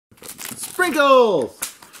Sprinkles!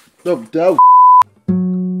 The dough.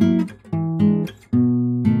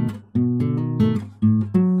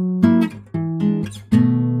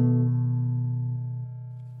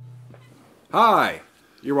 Hi,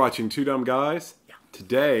 you're watching Two Dumb Guys. Yeah.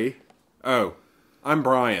 Today, I'm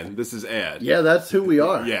Brian. This is Ed. Yeah, that's who we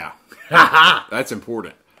are. Yeah. That's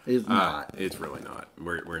important. It's not. It's really not.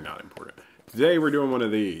 We're not important. Today we're doing one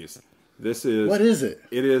of these. This is... What is it?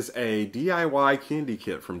 It is a DIY candy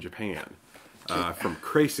kit from Japan. From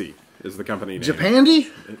Kracie is the company name. Japandi?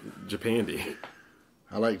 Japandi.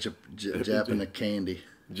 I like Japanese candy.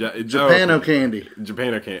 Japano candy.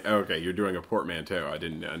 Japano candy. Okay, you're doing a portmanteau. I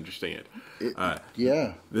didn't understand.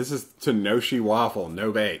 Yeah. This is Tanoshii Waffle,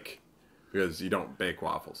 no bake. Because you don't bake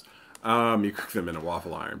waffles. You cook them in a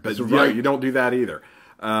waffle iron. But right. You don't do that either.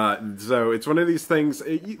 So it's one of these things.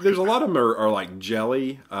 There's a lot of them are like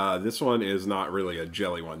jelly. This one is not really a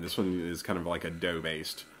jelly one. This one is kind of like a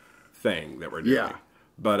dough-based thing that we're doing. Yeah.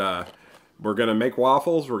 But we're going to make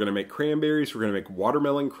waffles. We're going to make cranberries. We're going to make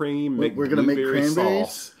watermelon cream. We're going to make cranberries.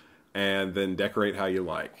 Sauce, and then decorate how you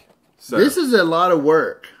like. So this is a lot of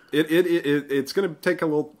work. It's going to take a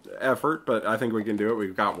little effort, but I think we can do it.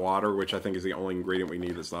 We've got water, which I think is the only ingredient we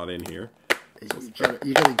need that's not in here.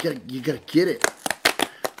 You gotta get it.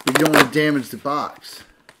 You don't want to damage the box.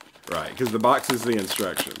 Right, because the box is the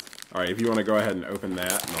instructions. All right, if you want to go ahead and open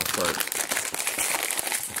that, and I'll start.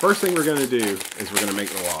 The first thing we're going to do is we're going to make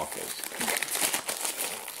the waffles.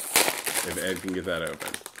 If Ed can get that open.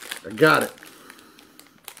 I got it.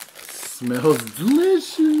 Smells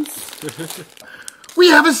delicious. We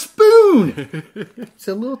have a spoon. It's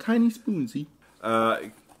a little tiny spoon, see?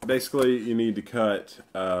 Basically, you need to cut...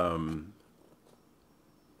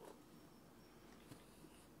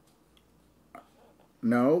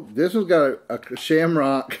 No, this one's got a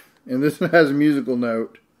shamrock, and this one has a musical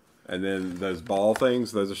note. And then those ball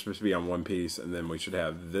things, those are supposed to be on one piece, and then we should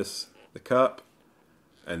have this, the cup,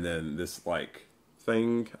 and then this, like,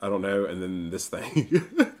 thing, I don't know, and then this thing.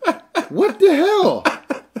 What the hell?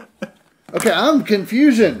 Okay, I'm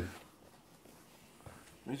confusion.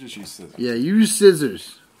 Let me just use scissors. Yeah, use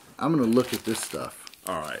scissors. I'm going to look at this stuff.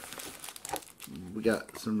 All right. We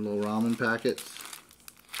got some little ramen packets.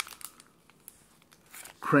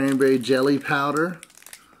 Cranberry jelly powder.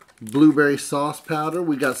 Blueberry sauce powder.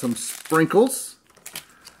 We got some sprinkles.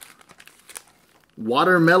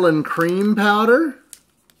 Watermelon cream powder.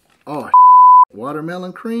 Oh,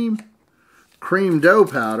 watermelon cream. Cream dough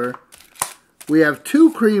powder. We have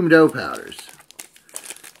 2 cream dough powders.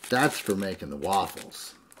 That's for making the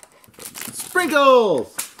waffles.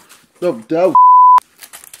 Sprinkles! The dough.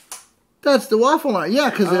 That's the waffle iron.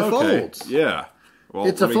 Yeah, because it folds. Yeah. Well,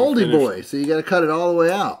 it's a foldy boy, so you got to cut it all the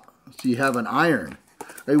way out. So you have an iron.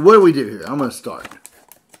 Hey, what do we do here? I'm going to start.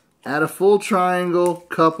 Add a full triangle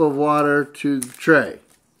cup of water to the tray.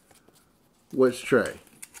 Which tray?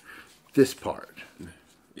 This part.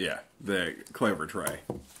 Yeah, the clover tray.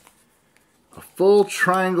 A full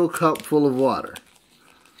triangle cup full of water.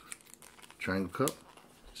 Triangle cup.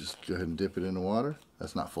 Just go ahead and dip it in the water.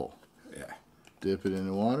 That's not full. Yeah. Dip it in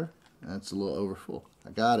the water. That's a little overfull.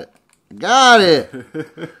 I got it. I got it.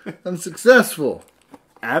 I'm successful.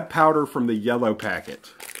 Add powder from the yellow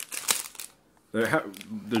packet.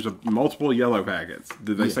 There's multiple yellow packets.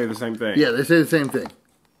 Did they say the same thing? Yeah, they say the same thing.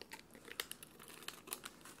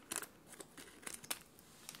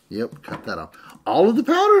 Yep, cut that off. All of the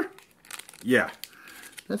powder? Yeah.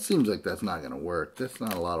 That seems like that's not going to work. That's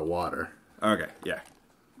not a lot of water. Okay, yeah.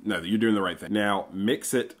 No, you're doing the right thing. Now,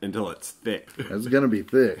 mix it until it's thick. It's going to be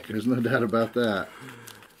thick. There's no doubt about that.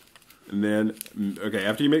 And then, okay,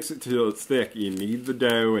 after you mix it till it's thick, you knead the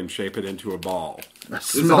dough and shape it into a ball. That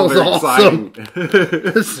smells awesome.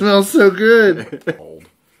 It smells so good. Mold.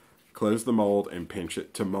 Close the mold and pinch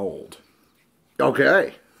it to mold.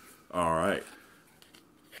 Okay. All right.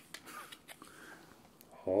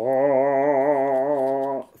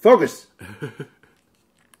 Focus.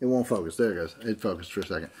 It won't focus. There it goes. It focused for a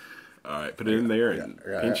second. All right, put it in there and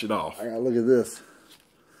pinch it off. I gotta look at this.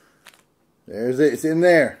 There's it. It's in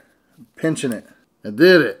there. I'm pinching it. I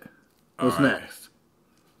did it. What's next?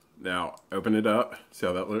 Now, open it up. See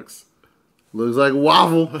how that looks? Looks like a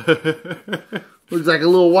waffle. Looks like a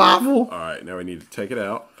little waffle. All right, now we need to take it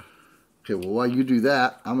out. Okay, well, while you do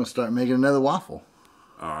that, I'm going to start making another waffle.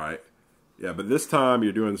 All right. Yeah, but this time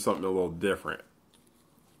you're doing something a little different.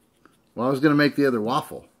 Well, I was going to make the other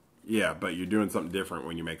waffle. Yeah, but you're doing something different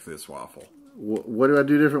when you make this waffle. What do I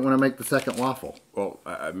do different when I make the second waffle? Well,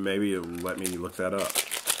 maybe let me look that up.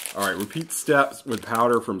 All right, repeat steps with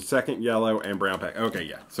powder from second yellow and brown pack. Okay,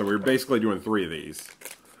 yeah. So we're basically doing 3 of these.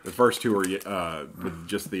 The first two are with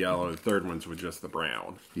just the yellow. The third one's with just the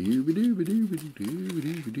brown.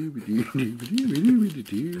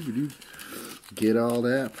 Get all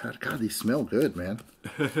that. God, these smell good, man.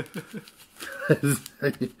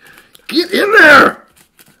 Get in there!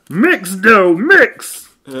 Mix, dough, mix!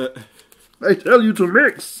 I tell you to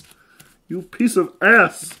mix. You piece of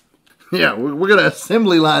ass. Yeah, we're going to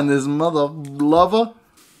assembly line this mother lover.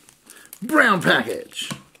 Brown package.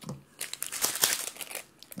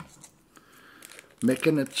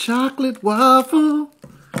 Making a chocolate waffle.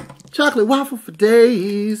 Chocolate waffle for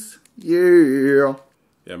days. Yeah.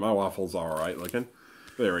 Yeah, my waffle's alright looking.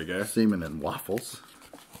 There we go. Semen and waffles.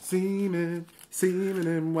 Semen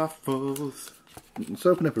and waffles. Let's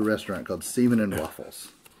open up a restaurant called Semen and Waffles.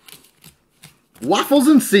 Waffles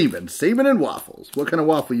and semen. Semen and waffles. What kind of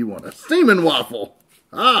waffle you want? A semen waffle.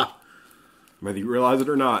 Ah. Whether you realize it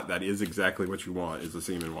or not, that is exactly what you want, is a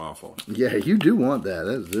semen waffle. Yeah, you do want that.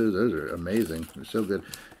 Those are amazing. They're so good.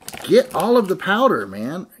 Get all of the powder,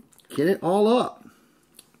 man. Get it all up.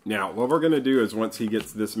 Now, what we're going to do is once he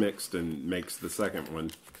gets this mixed and makes the second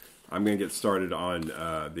one, I'm going to get started on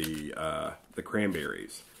the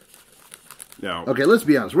cranberries. Now, okay, let's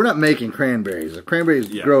be honest. We're not making cranberries. The cranberries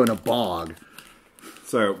grow in a bog.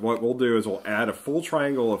 So what we'll do is we'll add a full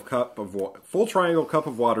triangle cup of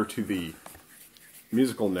water to the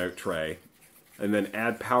musical note tray, and then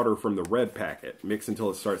add powder from the red packet. Mix until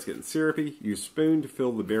it starts getting syrupy. Use spoon to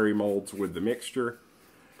fill the berry molds with the mixture.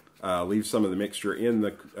 Leave some of the mixture in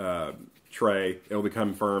the tray. It'll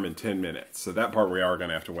become firm in 10 minutes. So that part we are going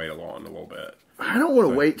to have to wait along a little bit. I don't want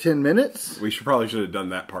to wait 10 minutes. We probably should have done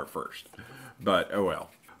that part first. But, oh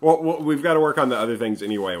well. Well, we've got to work on the other things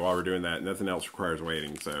anyway while we're doing that. Nothing else requires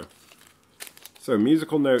waiting, So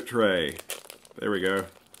musical note tray. There we go.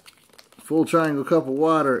 Full triangle cup of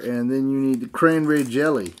water, and then you need the cranberry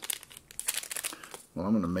jelly. Well,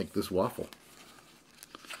 I'm going to make this waffle.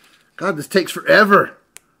 God, this takes forever.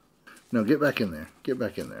 No, get back in there. Get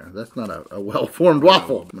back in there. That's not a well-formed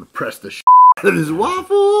waffle. I'm going to press the shit out of this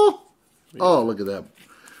waffle. Oh, look at that.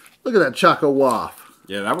 Look at that Choco Waff.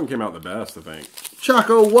 Yeah, that one came out the best, I think.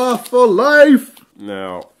 Choco Waffle life.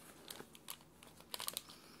 Now,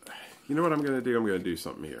 you know what I'm going to do? I'm going to do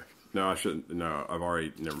something here. No, I shouldn't. No, I've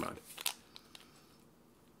already. Never mind.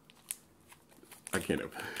 I can't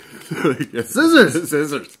open it. Scissors.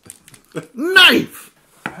 Scissors. Knife.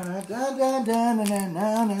 It's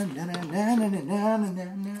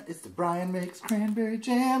the Brian Makes Cranberry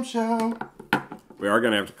Jam Show. We are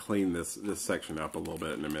going to have to clean this section up a little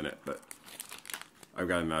bit in a minute, but I've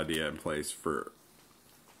got an idea in place for...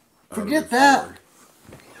 Forget that.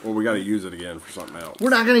 Well, we got to use it again for something else. We're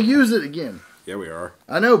not going to use it again. Yeah, we are.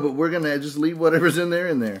 I know, but we're going to just leave whatever's in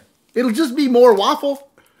there. It'll just be more waffle.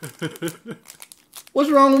 What's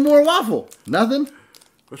wrong with more waffle? Nothing?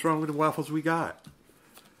 What's wrong with the waffles we got?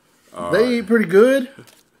 They eat pretty good.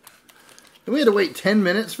 And we had to wait 10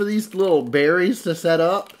 minutes for these little berries to set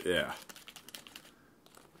up. Yeah.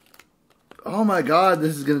 Oh my God,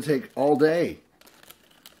 this is going to take all day.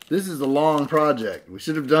 This is a long project. We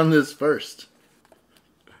should have done this first.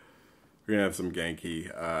 We're going to have some ganky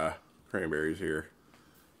cranberries here.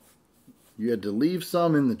 You had to leave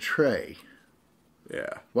some in the tray.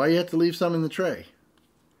 Yeah. Why you have to leave some in the tray?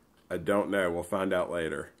 I don't know. We'll find out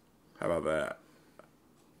later. How about that?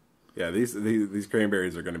 Yeah, these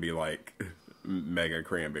cranberries are going to be like mega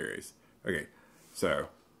cranberries. Okay, so.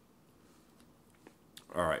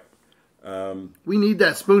 All right. We need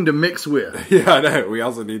that spoon to mix with. Yeah, I know. We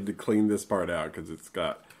also need to clean this part out because it's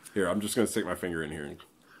got... Here, I'm just going to stick my finger in here. And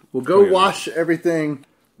we'll go wash everything.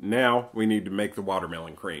 Now we need to make the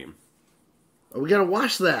watermelon cream. Oh, we got to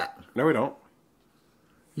wash that. No, we don't.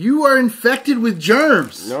 You are infected with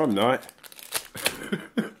germs. No, I'm not.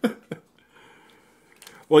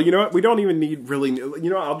 Well, you know what? We don't even need really... You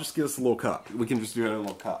know what? I'll just get us a little cup. We can just do it in a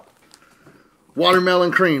little cup.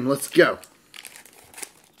 Watermelon cream. Let's go.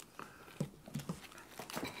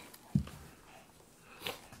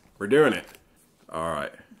 We're doing it. All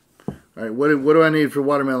right. All right. What do I need for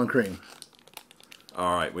watermelon cream?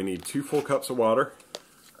 All right. We need 2 full cups of water.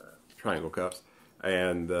 Triangle cups.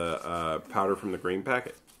 And the powder from the green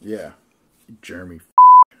packet. Yeah. Jeremy.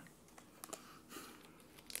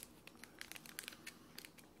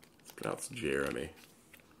 That's Jeremy.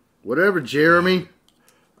 Whatever, Jeremy.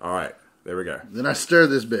 All right. There we go. Then I stir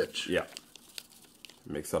this bitch. Yeah.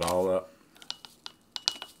 Mix it all up.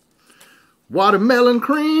 Watermelon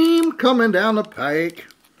cream coming down the pike.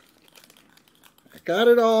 I got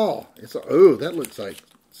it all. Oh, that looks like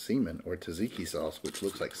semen or tzatziki sauce, which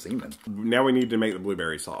looks like semen. Now we need to make the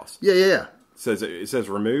blueberry sauce. Yeah. It says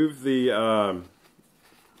remove the...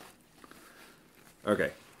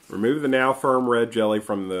 Okay. remove the now firm red jelly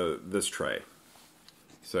from this tray.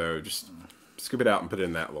 So just scoop it out and put it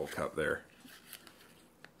in that little cup there.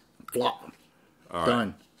 Flop. All right.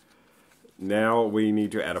 Done. Now we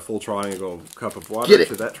need to add a full triangle cup of water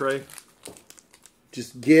to that tray.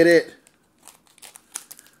 Just get it.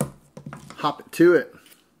 Hop it to it.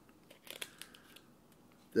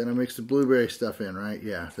 Then I mix the blueberry stuff in, right?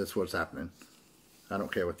 Yeah, that's what's happening. I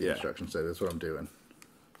don't care what the instructions say. That's what I'm doing.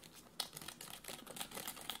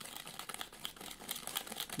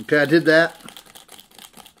 Okay, I did that.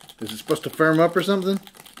 Is it supposed to firm up or something?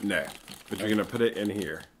 No, but you're going to put it in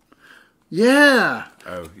here. Yeah.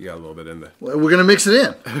 Oh, you got a little bit in there. Well, we're going to mix it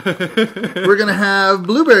in. We're going to have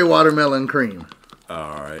blueberry watermelon cream.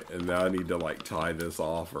 All right, and now I need to like tie this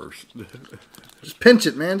off or... Just pinch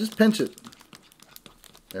it, man. Just pinch it.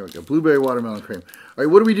 There we go. Blueberry watermelon cream. All right,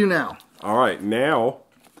 what do we do now? All right, now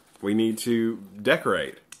we need to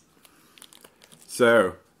decorate.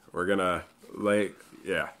 So we're going to lay...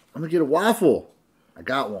 Yeah. I'm going to get a waffle. I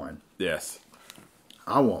got one. Yes.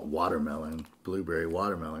 I want blueberry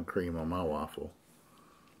watermelon cream on my waffle.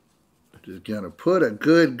 Just going to put a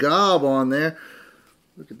good gob on there.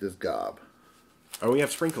 Look at this gob. Oh, we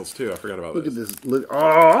have sprinkles too. I forgot about this. Look at this. Look.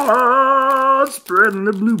 Oh, spreading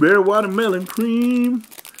the blueberry watermelon cream.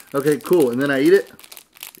 Okay, cool. And then I eat it?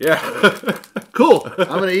 Yeah. Cool. I'm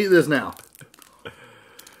going to eat this now.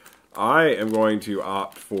 I am going to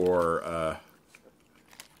opt for...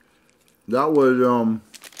 That was,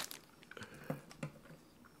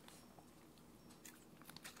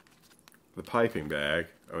 the piping bag.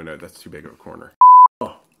 Oh no, that's too big of a corner.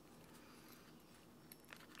 Oh.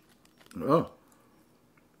 Oh.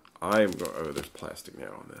 I am going... Oh, there's plastic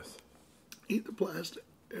now on this. Eat the plastic.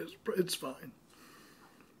 It's fine.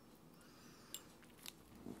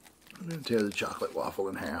 I'm going to tear the chocolate waffle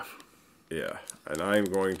in half. Yeah, and I am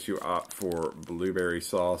going to opt for blueberry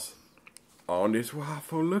sauce on this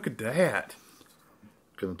waffle. Look at that.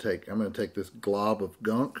 I'm going to take this glob of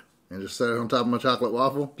gunk and just set it on top of my chocolate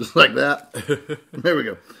waffle, just like that. There we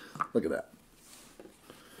go. Look at that.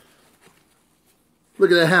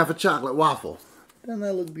 Look at that half a chocolate waffle. Doesn't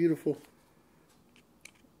that look beautiful?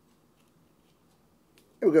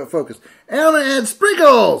 There we go, focus. And I'm going to add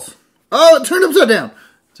sprinkles. Oh, it turned upside down.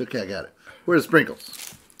 It's okay, I got it. Where are the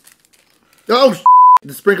sprinkles? Oh,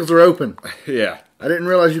 the sprinkles are open. Yeah. I didn't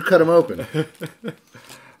realize you cut them open.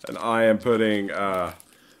 And I am putting... I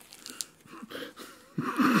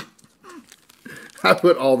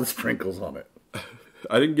put all the sprinkles on it.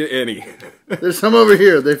 I didn't get any. There's some over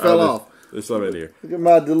here. They fell off. There's some in here. Look at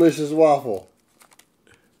my delicious waffle.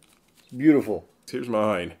 It's beautiful. Here's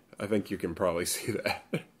mine. I think you can probably see that.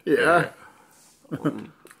 Yeah.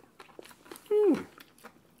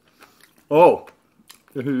 Oh.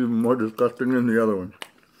 This is even more disgusting than the other one.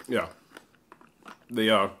 Yeah.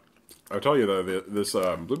 I'll tell you though, this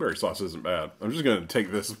blueberry sauce isn't bad. I'm just going to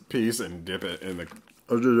take this piece and dip it in the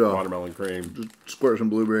watermelon cream. Just squirt some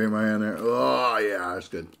blueberry in my hand there. Oh, yeah, that's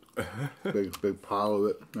good. big pile of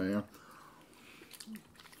it. Yeah.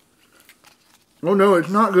 Oh, no, it's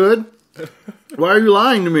not good. Why are you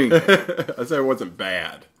lying to me? I said it wasn't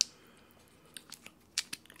bad.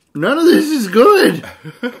 None of this is good.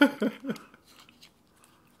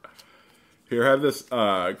 Here, have this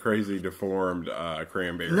crazy deformed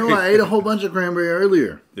cranberry. No, I ate a whole bunch of cranberry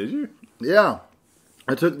earlier. Did you? Yeah.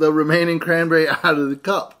 I took the remaining cranberry out of the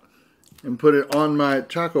cup and put it on my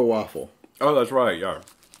choco waffle. Oh, that's right, yeah.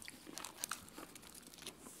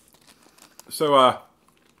 So,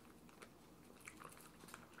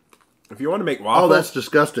 if you want to make waffles... Oh, that's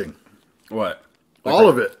disgusting. What? Like all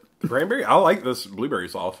of it. Cranberry? I like this blueberry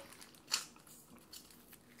sauce.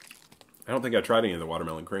 I don't think I tried any of the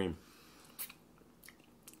watermelon cream.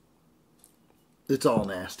 It's all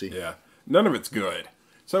nasty. Yeah. None of it's good.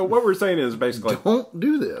 So what we're saying is basically... Don't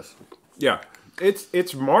do this. Yeah. It's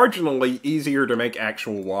marginally easier to make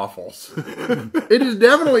actual waffles. It is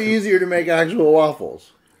definitely easier to make actual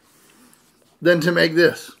waffles than to make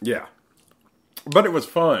this. Yeah. But it was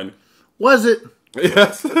fun. Was it?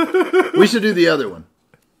 Yes. We should do the other one.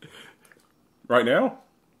 Right now?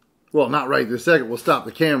 Well, not right this second. We'll stop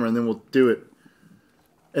the camera and then we'll do it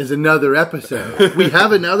as another episode. We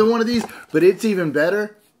have another one of these, but it's even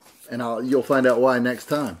better, and you'll find out why next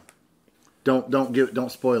time.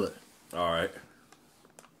 Don't spoil it. All right.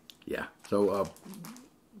 Yeah. So,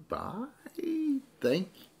 bye. Thank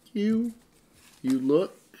you. You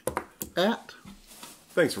look at.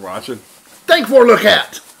 Thanks for watching. Thanks for look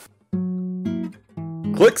at.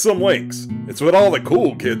 Click some links. It's what all the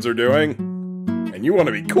cool kids are doing. And you want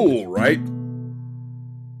to be cool, right?